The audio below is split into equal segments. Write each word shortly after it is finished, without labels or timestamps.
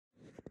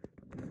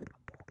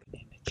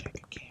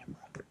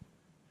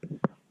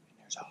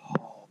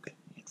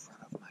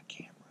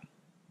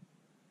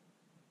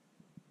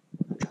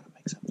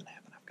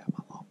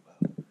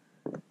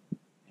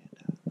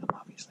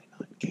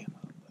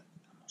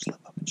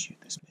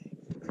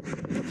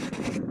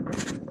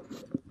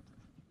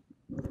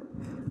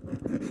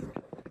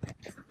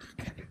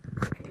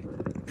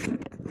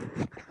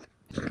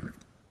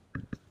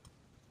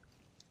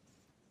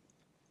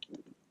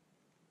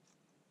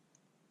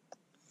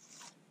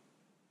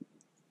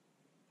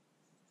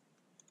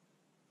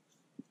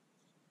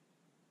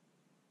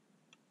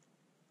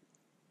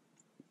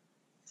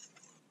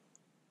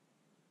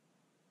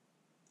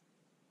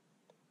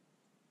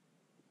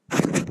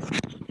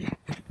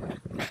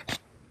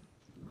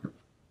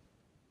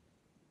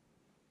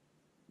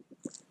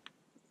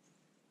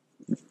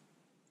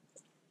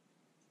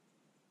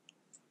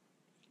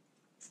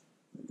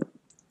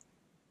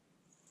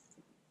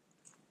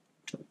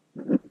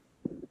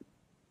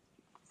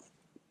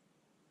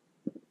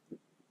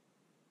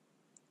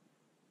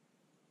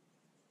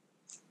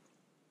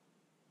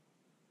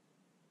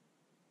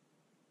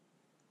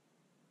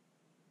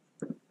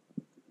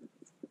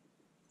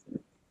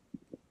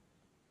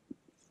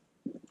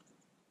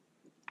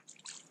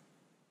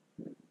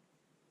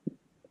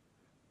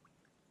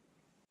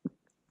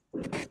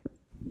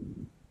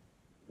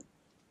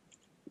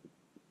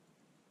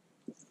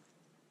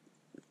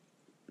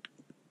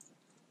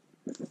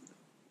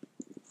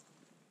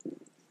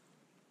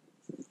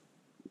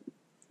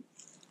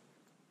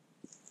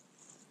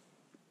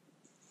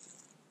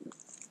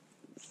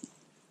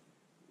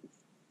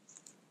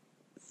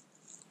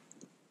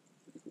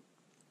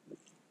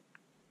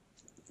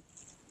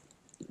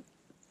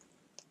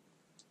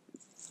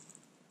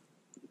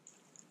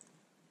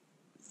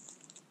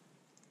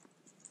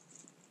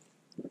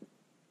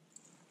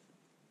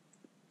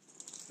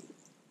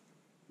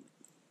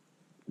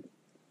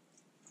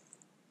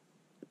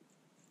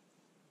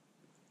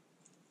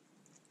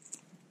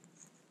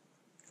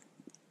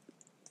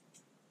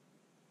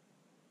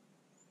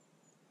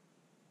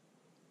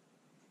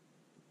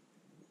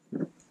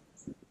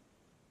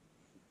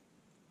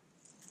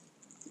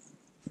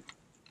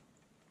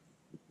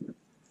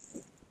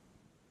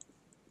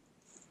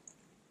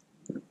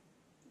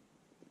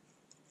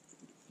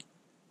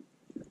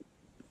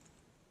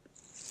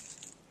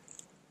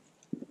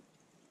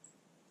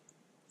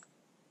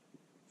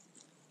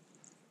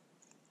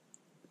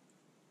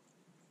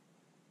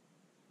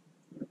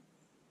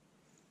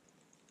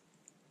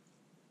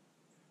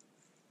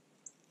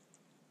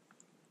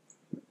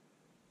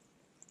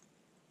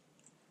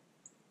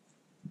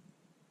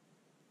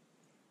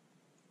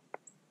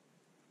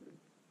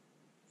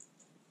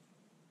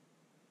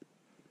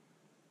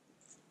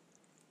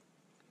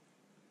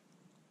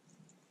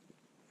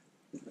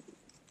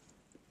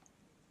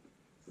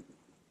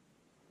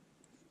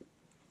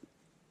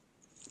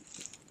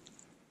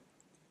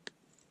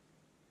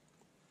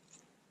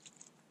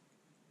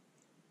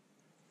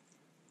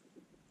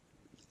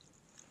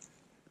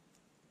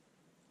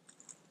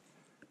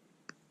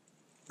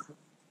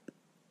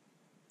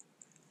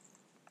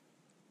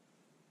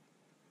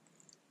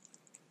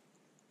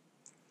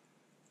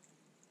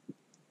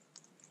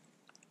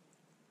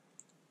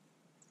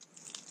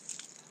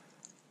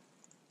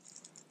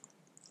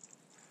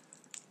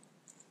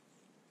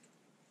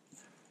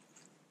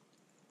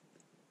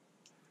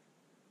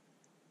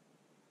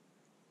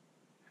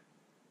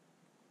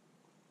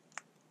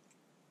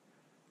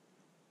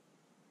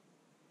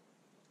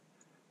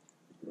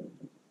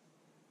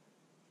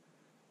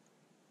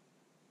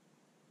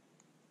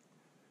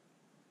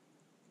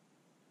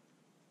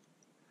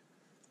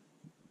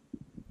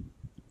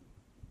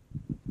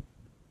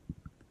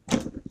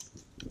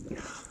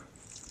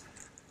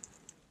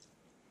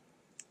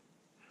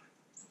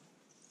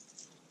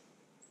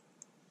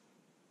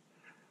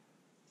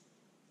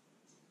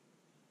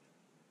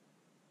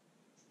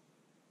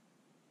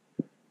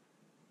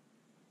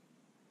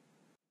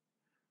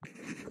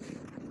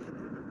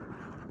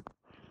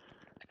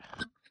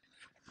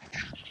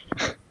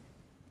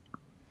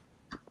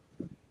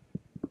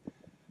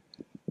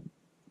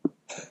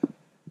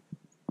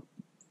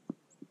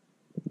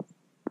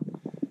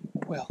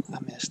Well, I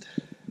missed.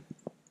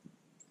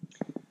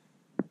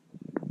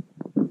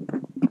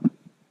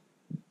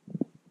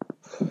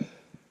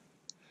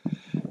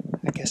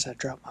 I guess I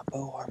dropped my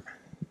bow arm.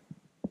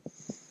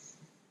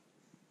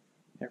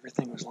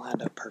 Everything was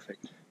lined up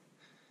perfect.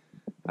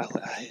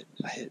 I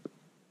hit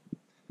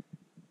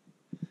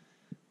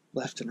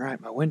left and right.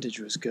 My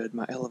windage was good.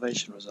 My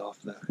elevation was off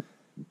though.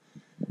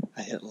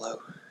 I hit low.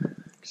 Like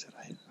I said,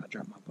 I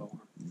dropped my bow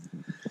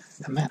arm.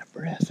 I'm out of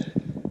breath.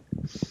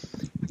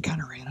 I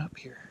kind of ran up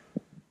here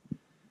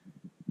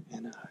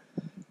and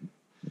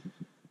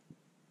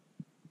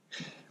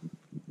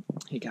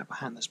he got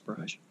behind this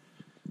brush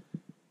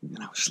and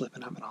I was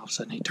slipping up, and all of a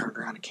sudden he turned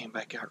around and came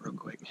back out real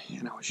quick,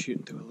 and I was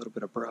shooting through a little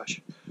bit of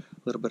brush, a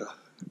little bit of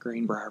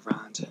greenbrier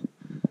vines.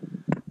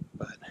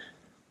 But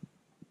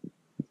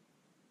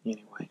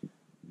anyway,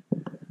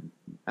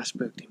 I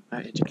spooked him.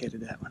 I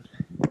educated that one,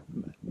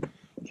 but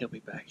he'll be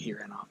back here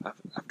and off.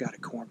 I've got a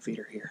corn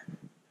feeder here,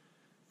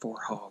 4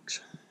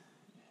 hogs,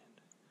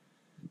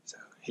 and so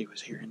he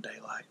was here in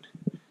daylight.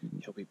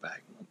 He'll be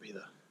back. Won't be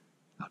the.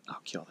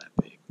 I'll kill that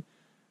pig.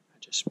 I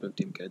just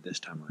spooked him good this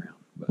time around.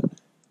 But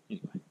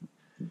anyway,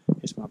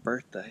 it's my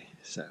birthday,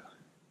 so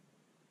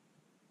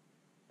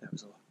that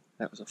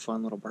was a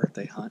fun little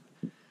birthday hunt.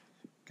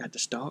 Got to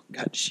stalk,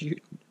 got to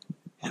shoot,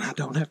 and I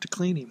don't have to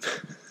clean him.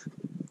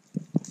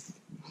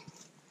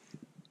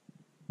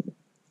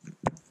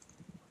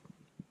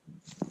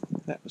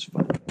 That was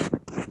fun.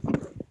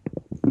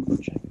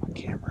 Check my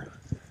camera.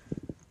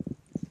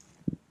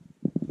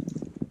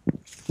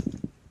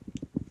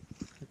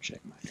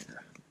 Check my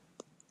hair.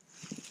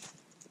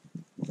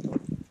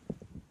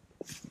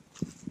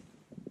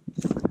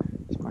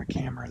 It's my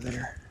camera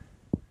there.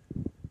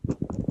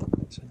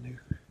 It's a new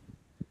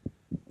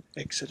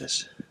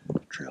Exodus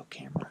trail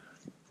camera.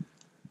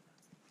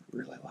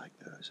 Really like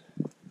those.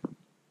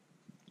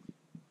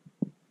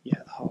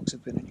 Yeah, the hogs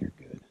have been in here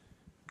good.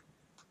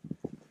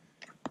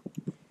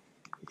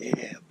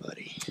 Yeah,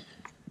 buddy.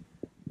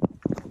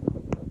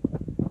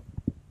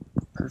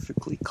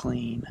 Perfectly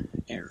clean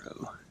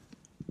arrow.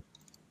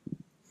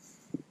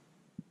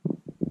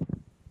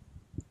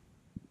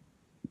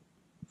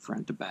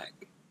 Front to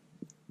back.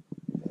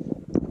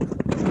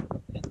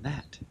 And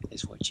that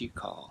is what you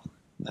call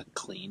a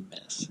clean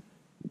miss.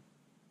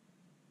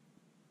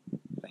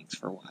 Thanks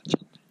for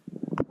watching.